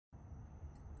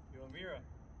Sam&Amira,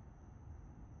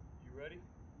 you ready?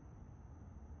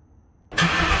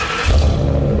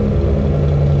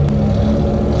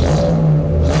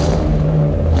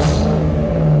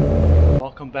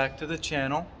 Welcome back to the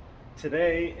channel.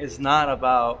 Today is not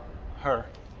about her.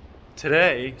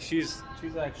 Today, she's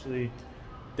actually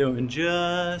doing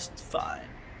just fine.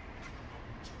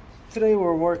 Today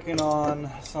we're working on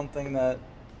something that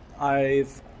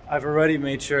I've already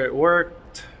made sure it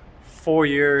worked. 4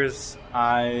 years.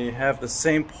 I have the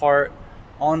same part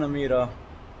on Amira,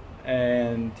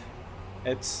 and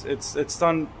it's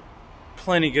done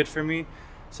plenty good for me.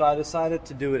 So I decided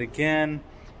to do it again,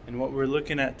 and what we're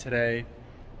looking at today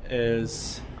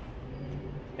is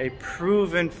a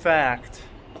proven fact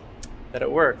that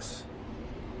it works,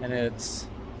 and it's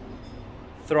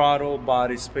throttle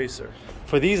body spacer.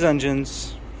 For these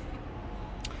engines,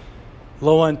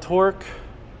 low end torque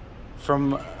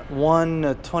from 1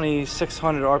 to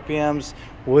 2600 RPMs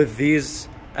with these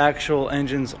actual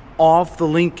engines off the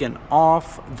Lincoln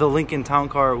Town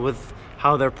Car with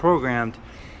how they're programmed,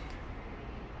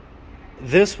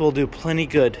 this will do plenty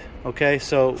good. Okay,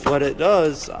 so what it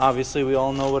does, obviously we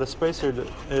all know what a spacer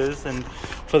is, and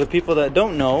for the people that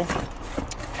don't know,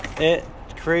 it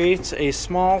creates a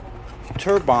small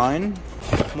turbine,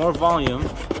 more volume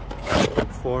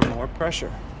for more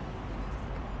pressure.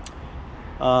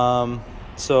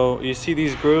 So you see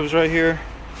these grooves right here?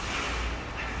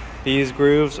 These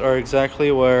grooves are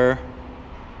exactly where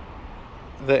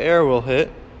the air will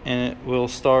hit, and it will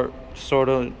start sort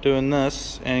of doing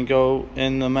this and go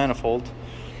in the manifold.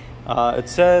 It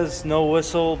says no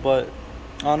whistle, but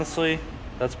honestly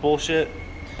that's bullshit,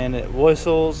 and it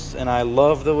whistles, and I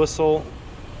love the whistle.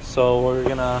 So we're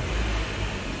gonna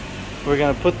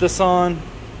put this on.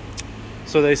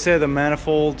 So they say the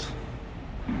manifold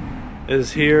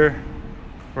is here,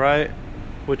 right?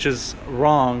 Which is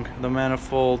wrong. The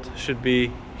manifold should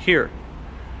be here.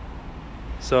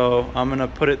 So I'm gonna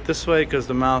put it this way because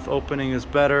the mouth opening is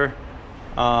better,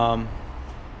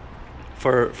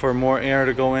 for more air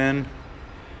to go in.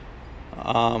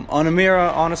 On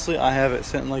Amira, honestly, I have it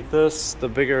sitting like this. The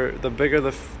bigger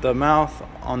the mouth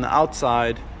on the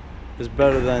outside is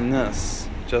better than this.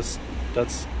 I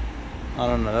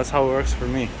don't know, that's how it works for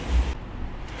me.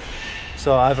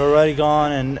 So I've already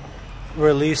gone and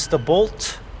released the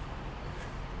bolt.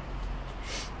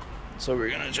 So we're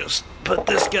gonna just put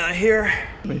this guy here.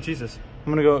 I mean, Jesus.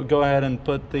 I'm gonna go ahead and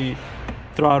put the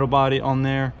throttle body on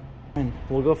there, and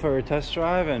we'll go for a test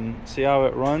drive and see how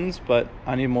it runs. But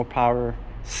I need more power,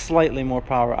 slightly more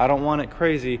power. I don't want it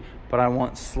crazy, but I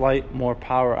want slight more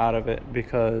power out of it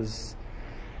because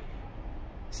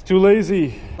it's too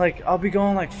lazy. Like, I'll be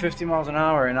going like 50 miles an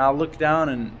hour and I'll look down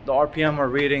and the RPM are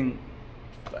reading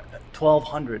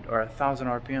 1200 or 1000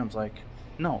 RPMs. Like,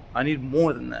 no, I need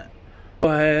more than that. Go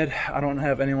ahead. I don't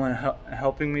have anyone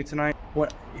helping me tonight.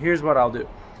 Here's what I'll do.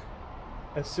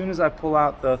 As soon as I pull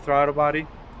out the throttle body,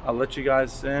 I'll let you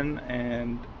guys in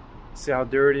and see how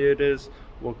dirty it is.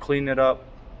 We'll clean it up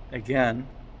again.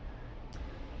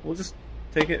 We'll just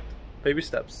take it baby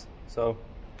steps. So,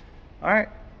 all right,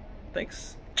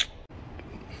 thanks.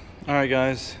 All right,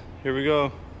 guys, here we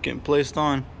go, getting placed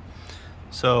on.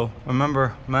 So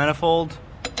remember, manifold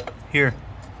here,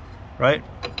 right?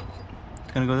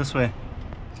 It's gonna go this way.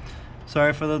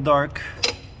 Sorry for the dark,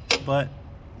 but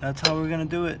that's how we're gonna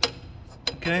do it.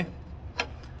 Okay?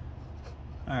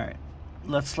 All right,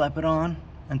 let's slap it on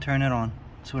and turn it on.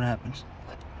 See what happens.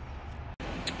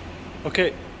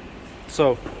 Okay,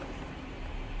 so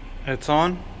it's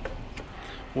on.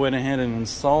 Went ahead and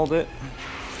installed it.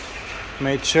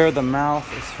 Made sure the mouth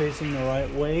is facing the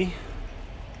right way.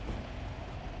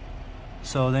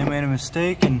 So they made a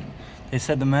mistake and they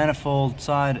said the manifold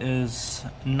side is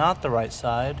not the right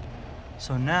side.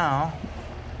 So now,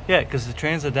 yeah, because the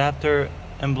trans adapter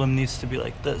emblem needs to be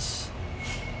like this.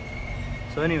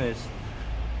 So anyways,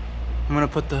 I'm gonna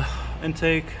put the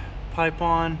intake pipe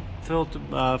on,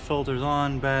 filters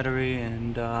on, battery,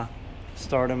 and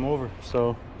start them over.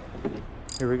 So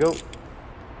here we go.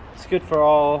 It's good for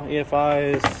all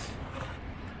EFIs.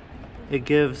 It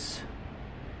gives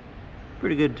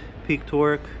pretty good peak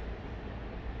torque.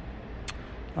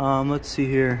 Let's see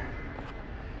here.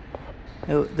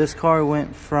 This car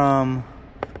went from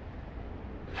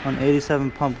on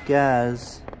 87 pump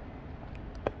gas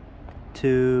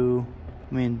to,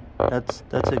 I mean, that's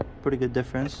a pretty good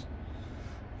difference.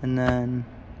 And then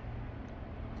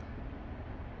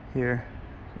here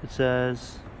it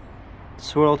says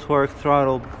swirl torque,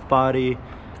 throttle body,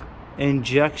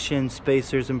 injection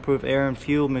spacers improve air and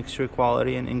fuel mixture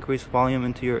quality and increase volume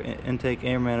into your intake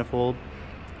air manifold.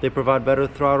 They provide better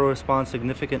throttle response,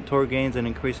 significant torque gains, and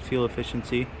increased fuel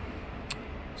efficiency.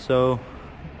 So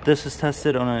this is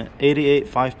tested on an 88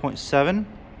 5.7.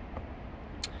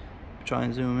 Try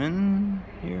and zoom in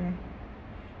here.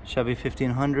 Chevy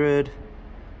 1500.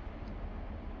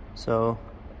 So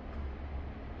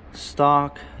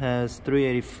stock has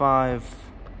 385,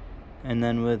 and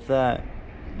then with that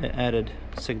it added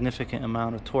a significant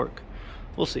amount of torque.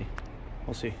 We'll see.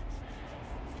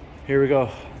 Here we go.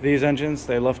 These engines,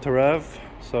 they love to rev,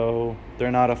 so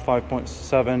they're not a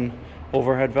 5.7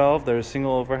 overhead valve, they're a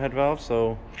single overhead valve.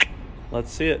 So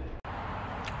let's see it.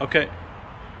 Okay,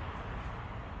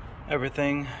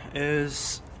 everything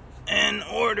is in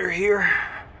order here.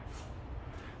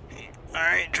 All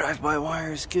right,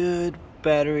 drive-by-wire is good,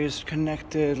 battery is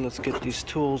connected. Let's get these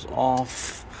tools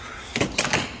off.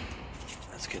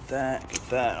 Let's get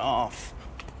that off.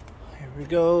 Here we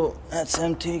go. That's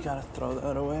empty, gotta throw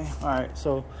that away. All right,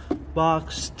 so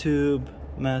box, tube,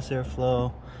 mass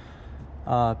airflow,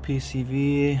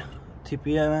 PCV,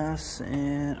 TPMS,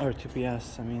 or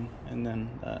TPS, and then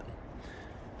that.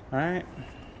 All right,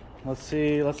 let's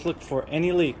see. Let's look for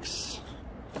any leaks.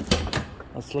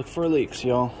 Let's look for leaks,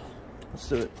 y'all. Let's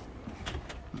do it.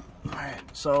 All right,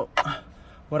 so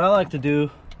what I like to do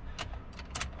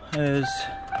is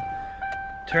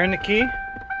turn the key,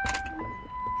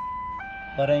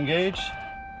 let it engage,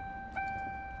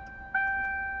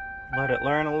 let it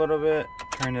learn a little bit,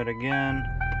 turn it again,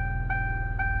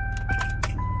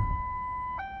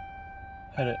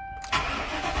 hit it.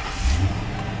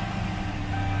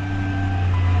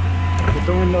 Put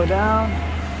the window down.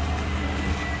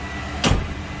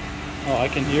 Oh, I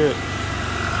can hear it.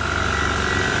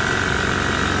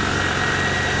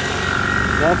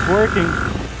 That's working.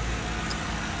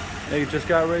 It just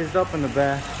got raised up in the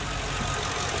back.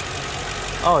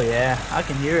 Oh yeah, I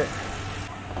can hear it.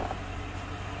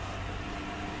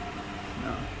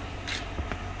 No.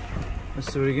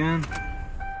 Let's do it again.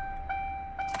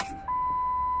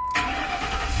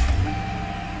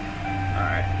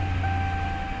 Alright.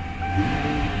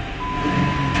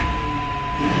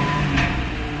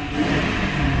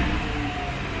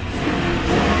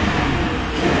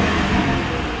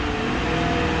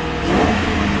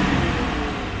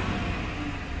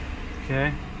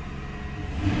 Okay.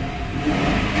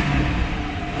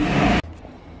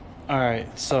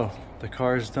 Alright, so the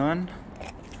car is done.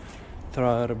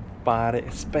 Throttle body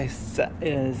space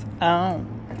is on.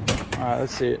 Alright,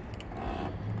 let's see it.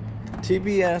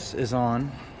 TBS is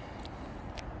on.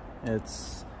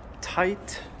 It's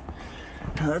tight.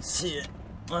 Let's see it.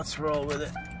 Let's roll with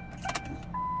it.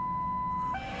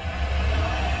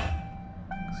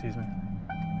 Excuse me.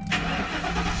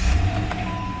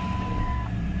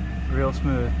 Real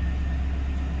smooth.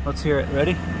 Let's hear it.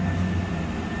 Ready?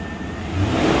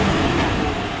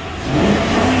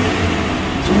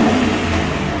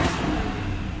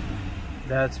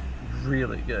 That's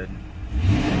really good.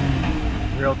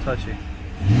 Real touchy.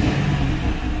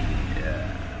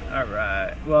 Yeah.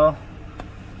 Alright. Well,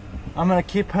 I'm gonna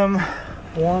keep him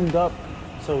warmed up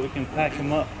so we can pack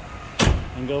him up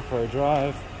and go for a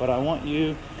drive. But I want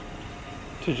you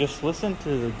to just listen to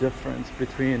the difference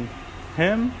between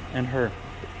him and her.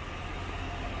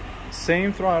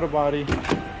 Same throttle body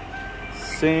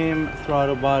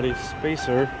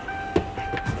spacer,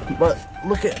 but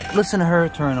listen to her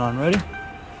turn on. Ready?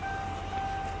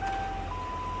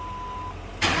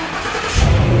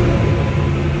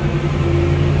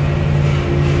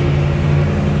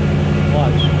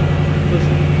 Watch.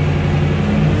 Listen.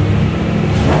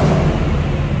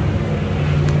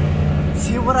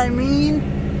 See what I mean?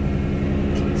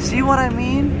 See what I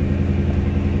mean?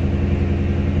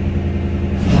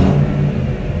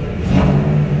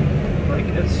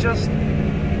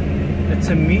 It's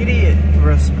immediate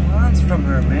response from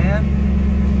her, man.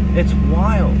 It's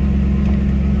wild.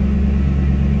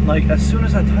 Like, as soon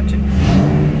as I touch it.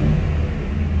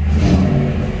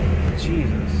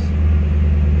 Jesus.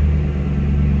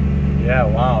 Yeah,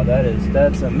 wow,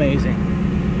 that's amazing.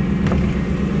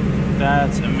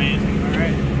 That's amazing.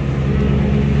 Alright.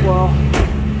 Well,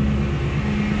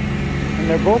 and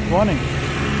they're both running.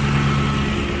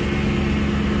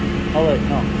 Oh wait,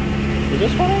 no. Is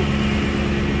this running?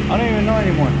 I don't even know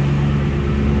anymore.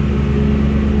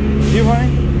 Is he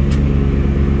running?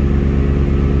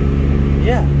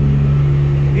 Yeah.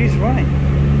 He's running.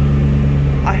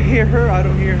 I hear her, I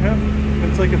don't hear him.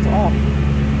 It's like it's off.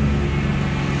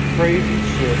 Crazy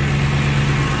shit.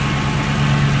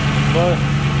 But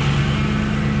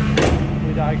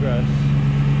we digress.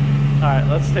 Alright,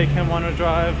 let's take him on a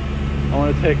drive. I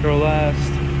want to take her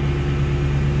last.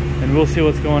 And we'll see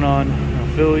what's going on. I'll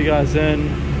fill you guys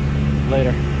in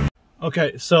later.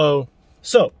 Okay, so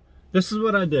this is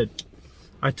what I did.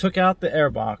 I took out the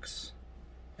airbox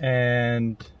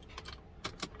and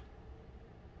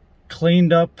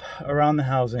cleaned up around the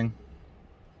housing.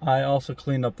 I also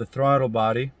cleaned up the throttle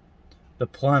body, the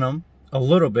plenum, a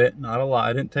little bit, not a lot.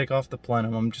 I didn't take off the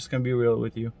plenum. I'm just gonna be real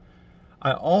with you.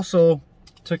 I also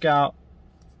took out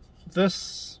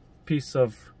this piece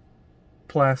of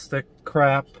plastic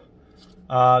crap.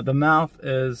 The mouth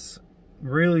is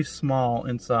really small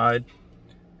inside,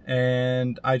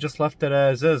 and I just left it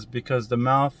as is because the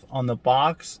mouth on the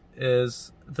box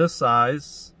is this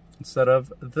size instead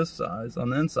of this size on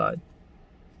the inside.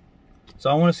 So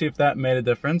I want to see if that made a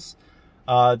difference.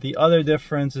 The other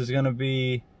difference is going to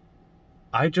be,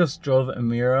 I just drove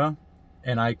Amira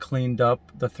and I cleaned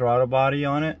up the throttle body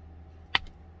on it.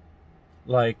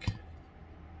 Like,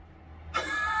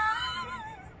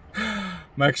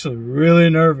 I'm actually really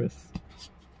nervous.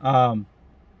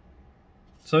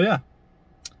 So yeah,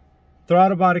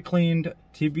 throttle body cleaned,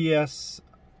 TBS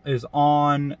is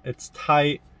on, it's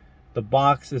tight, the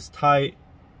box is tight,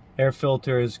 air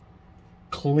filter is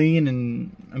clean,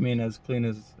 and I mean as clean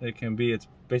as it can be. It's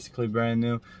basically brand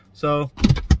new. So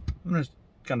I'm just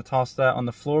gonna toss that on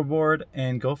the floorboard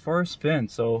and go for a spin.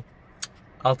 So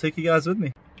I'll take you guys with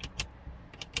me.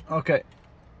 Okay,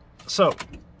 so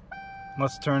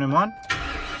let's turn him on.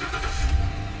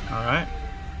 All right,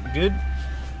 good.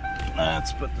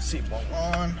 Let's put the seatbelt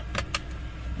on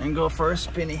and go for a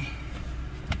spinny.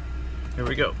 Here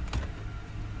we go.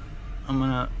 I'm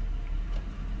gonna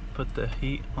put the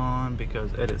heat on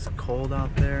because it is cold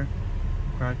out there.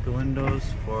 Crack the windows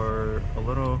for a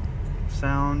little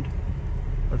sound.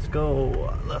 Let's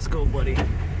go, buddy.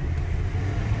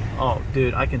 Oh,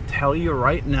 dude, I can tell you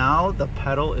right now, the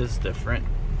pedal is different.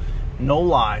 No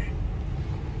lie.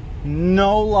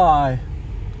 No lie.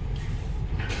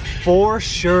 For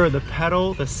sure, the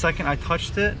pedal, the second I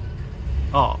touched it,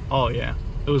 oh yeah,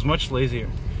 it was much lazier.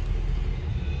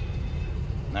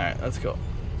 All right, let's go. All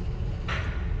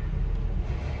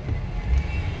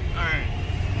right.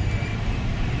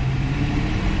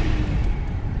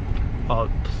 Oh,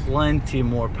 plenty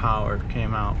more power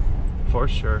came out, for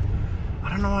sure. I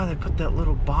don't know why they put that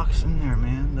little box in there,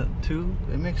 man. That tube,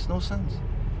 it makes no sense.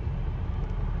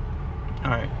 All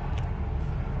right.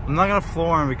 I'm not gonna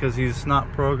floor him because he's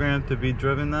not programmed to be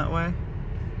driven that way.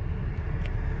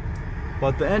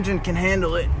 But the engine can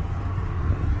handle it.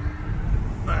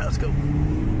 All right, let's go.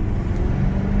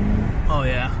 Oh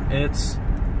yeah, it's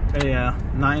a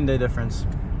 9-day difference.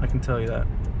 I can tell you that.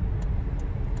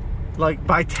 Like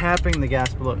by tapping the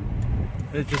gas, but look,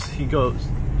 it just, he goes,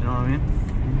 you know what I mean?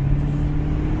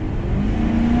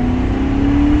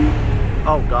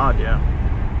 Oh God, yeah.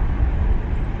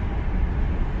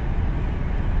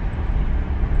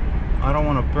 I don't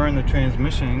want to burn the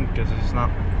transmission because it's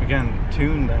not, again,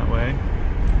 tuned that way.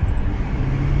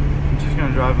 I'm just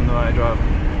gonna drive him the way I drive him.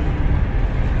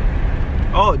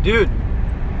 Oh, dude.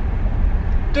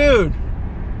 Dude,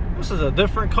 this is a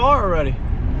different car already.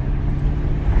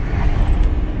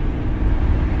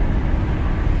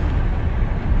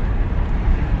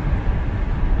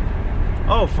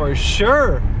 Oh, for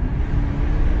sure.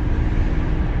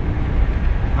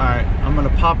 Alright, I'm gonna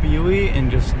pop a UE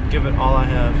and just give it all I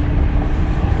have.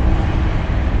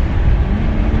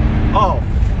 Oh,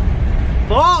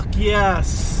 fuck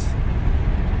yes.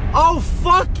 Oh,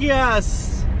 fuck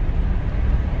yes.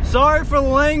 Sorry for the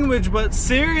language, but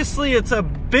seriously, it's a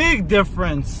big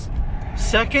difference.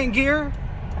 Second gear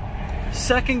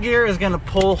is gonna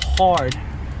pull hard.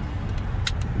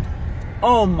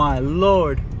 Oh my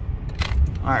Lord.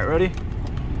 All right, ready?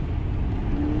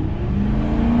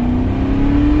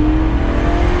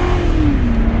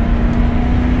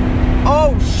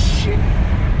 Oh shit.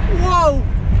 Whoa.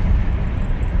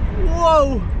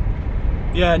 Whoa.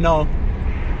 Yeah, no.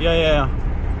 Yeah.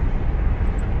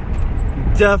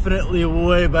 Definitely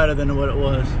way better than what it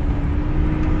was.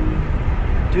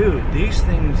 Dude, these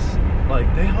things,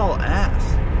 like, they haul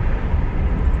ass.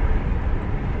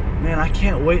 Man, I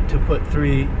can't wait to put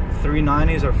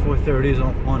 390s or 430s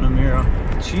on Amira.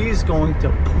 She's going to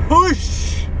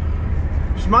push.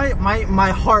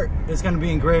 My heart is going to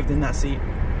be engraved in that seat.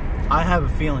 I have a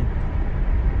feeling.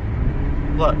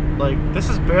 Look, like, this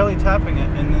is barely tapping it,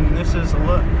 and then this is a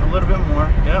little bit more.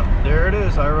 Yep, there it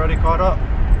is. I already caught up.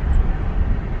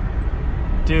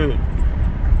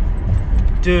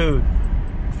 Dude,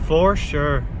 for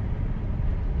sure.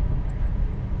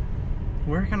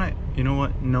 Where can I, you know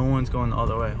what? No one's going the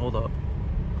other way. Hold up.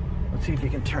 Let's see if you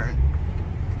can turn.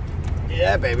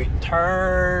 Yeah, baby.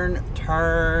 Turn,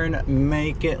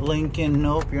 make it, Lincoln.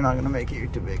 Nope, you're not gonna make it. You're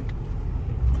too big.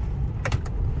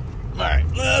 All right,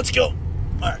 let's go.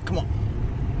 All right, come on.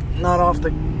 Not off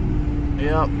the,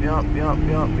 yep.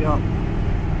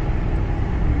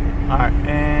 Alright,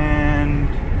 and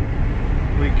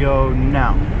we go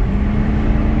now.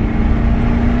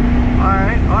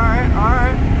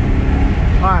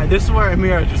 Alright, this is where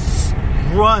Amira just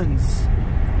runs.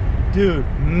 Dude,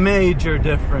 major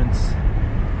difference.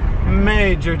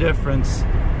 Major difference.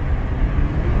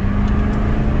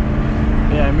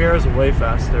 Yeah, Amira's way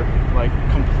faster. Like,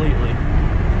 completely.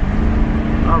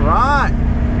 Alright.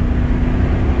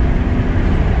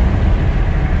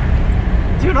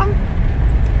 Dude,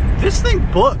 this thing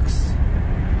books.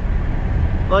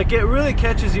 Like, it really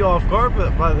catches you off guard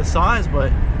by the size,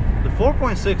 but the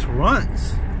 4.6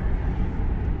 runs.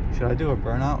 Should I do a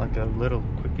burnout, like a little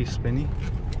quickie spinny?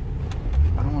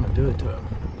 I don't want to do it to him.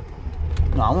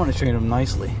 No, I want to train him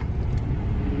nicely.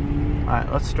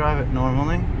 Alright, let's drive it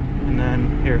normally. And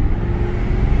then, here.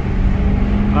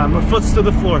 Alright, my foot's to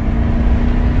the floor.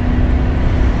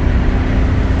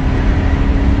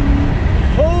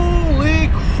 Holy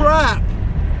crap!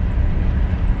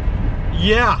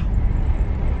 Yeah.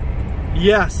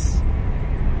 Yes.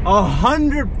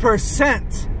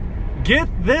 100%. Get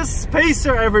this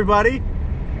spacer, everybody.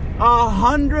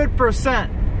 100%.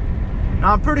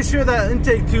 Now, I'm pretty sure that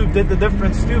intake tube did the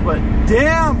difference too, but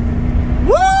damn.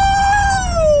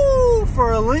 Woo!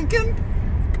 For a Lincoln?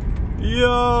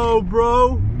 Yo,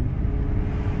 bro.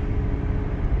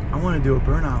 I want to do a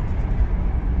burnout.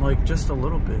 Like, just a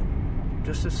little bit.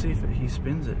 Just to see if he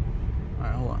spins it.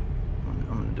 Alright, hold on. I'm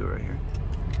going to do it right here.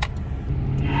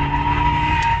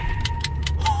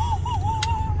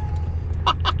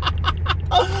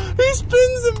 He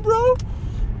spins him, bro.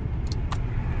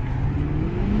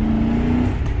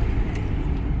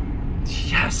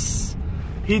 Yes,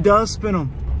 he does spin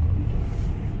him.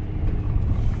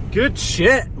 Good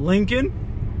shit, Lincoln.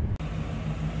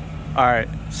 All right,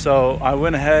 so I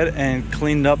went ahead and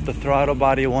cleaned up the throttle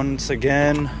body once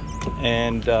again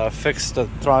and fixed the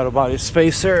throttle body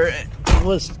spacer. It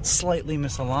was slightly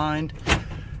misaligned.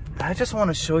 I just want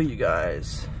to show you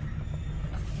guys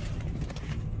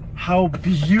how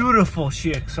beautiful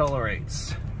she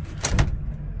accelerates.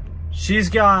 She's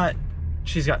got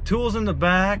tools in the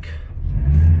back.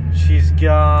 She's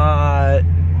got,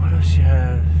 what else she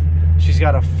has? She's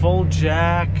got a full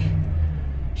jack.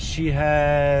 She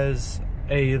has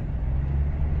a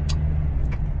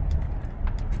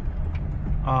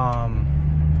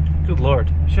good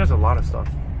lord, she has a lot of stuff.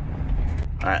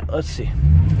 All right, let's see.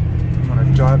 I'm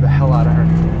gonna drive the hell out of her.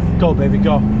 Go, baby,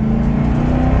 go.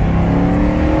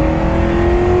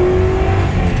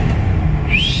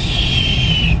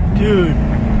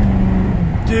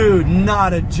 Dude,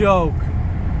 not a joke.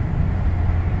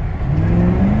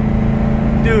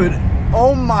 Dude,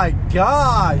 oh my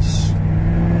gosh.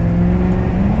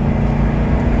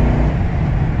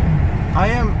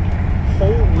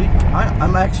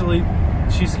 I'm actually,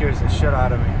 she scares the shit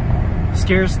out of me.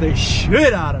 Scares the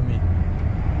shit out of me.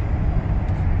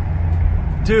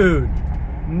 Dude,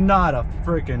 not a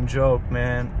freaking joke,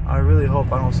 man. I really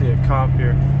hope I don't see a cop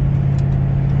here.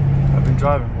 I've been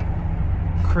driving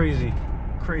crazy.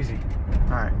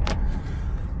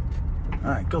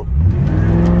 Alright, go.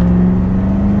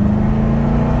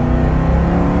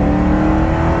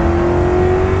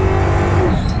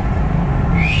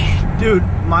 Dude,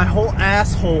 my whole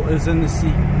asshole is in the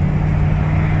seat.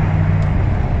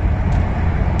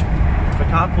 If a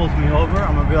cop pulls me over,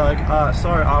 I'm gonna be like,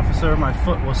 sorry officer, my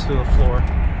foot was to the floor.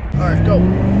 Alright, go.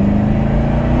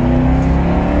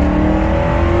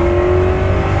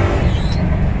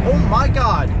 Oh my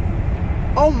god.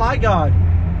 Oh my god.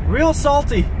 Real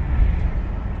salty.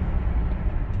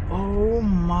 Oh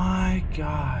my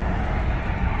god.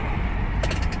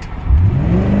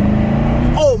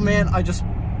 Oh man, I just...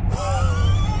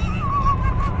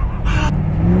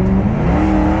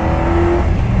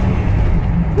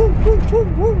 Woo, woo, woo,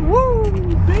 woo,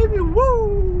 woo, baby,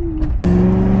 woo.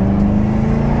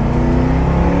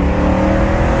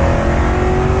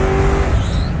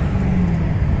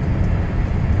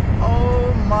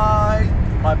 Oh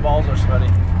my balls are sweaty.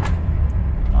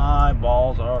 My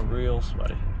balls are real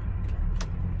sweaty.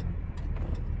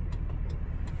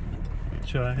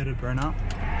 Should I hit a burnout?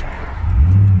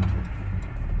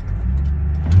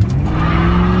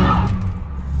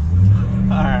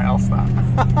 Alright, I'll stop.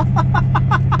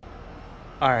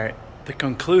 Alright, the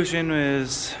conclusion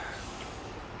is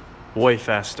way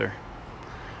faster.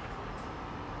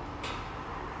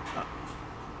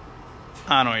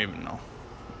 I don't even know.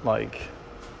 Like,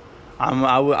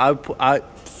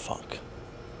 fuck.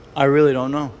 I really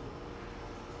don't know.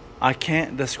 I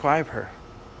can't describe her.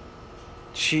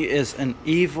 She is an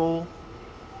evil,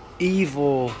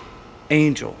 evil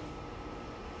angel.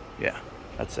 Yeah,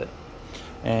 that's it.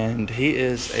 And he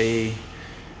is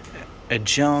a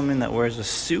gentleman that wears a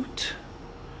suit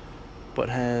but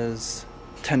has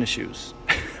tennis shoes,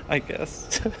 I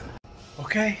guess.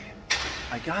 Okay,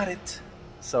 I got it.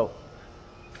 So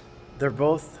they're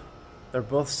both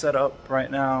set up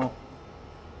right now.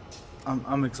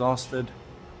 I'm exhausted.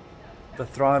 The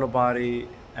throttle body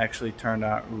actually turned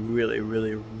out really,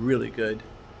 really, really good.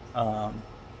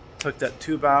 Took that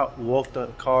tube out, woke the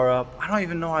car up. I don't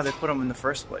even know why they put them in the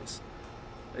first place.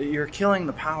 You're killing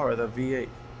the power of the V8.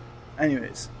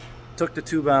 Anyways, took the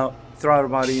tube out, throttle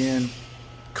body in.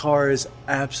 Car is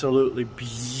absolutely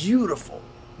beautiful,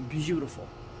 beautiful.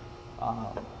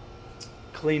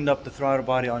 Cleaned up the throttle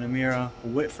body on Amira,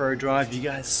 went for a drive. You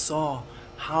guys saw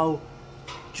how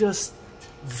just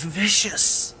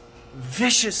vicious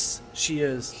she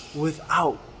is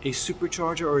without a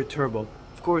supercharger or a turbo.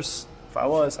 Of course, if I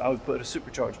was, I would put a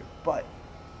supercharger, but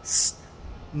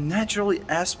naturally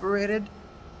aspirated,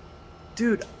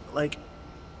 dude, like,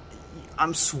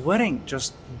 I'm sweating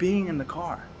just being in the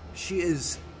car. She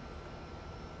is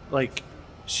like,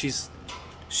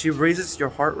 she raises your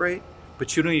heart rate,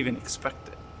 but you don't even expect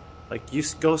it. Like, you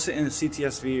go sit in a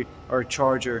CTSV or a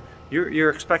Charger, you're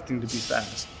expecting to be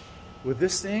fast. With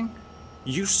this thing,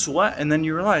 you sweat and then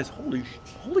you realize, holy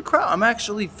crap, I'm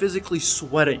actually physically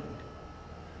sweating.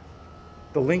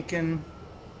 The Lincoln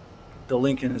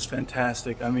is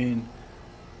fantastic. I mean,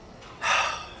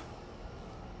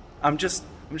 I'm just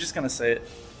gonna say it.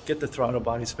 Get the throttle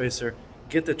body spacer,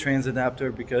 get the trans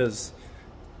adapter, because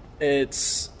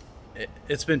it's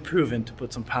been proven to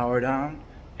put some power down,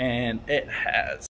 and it has.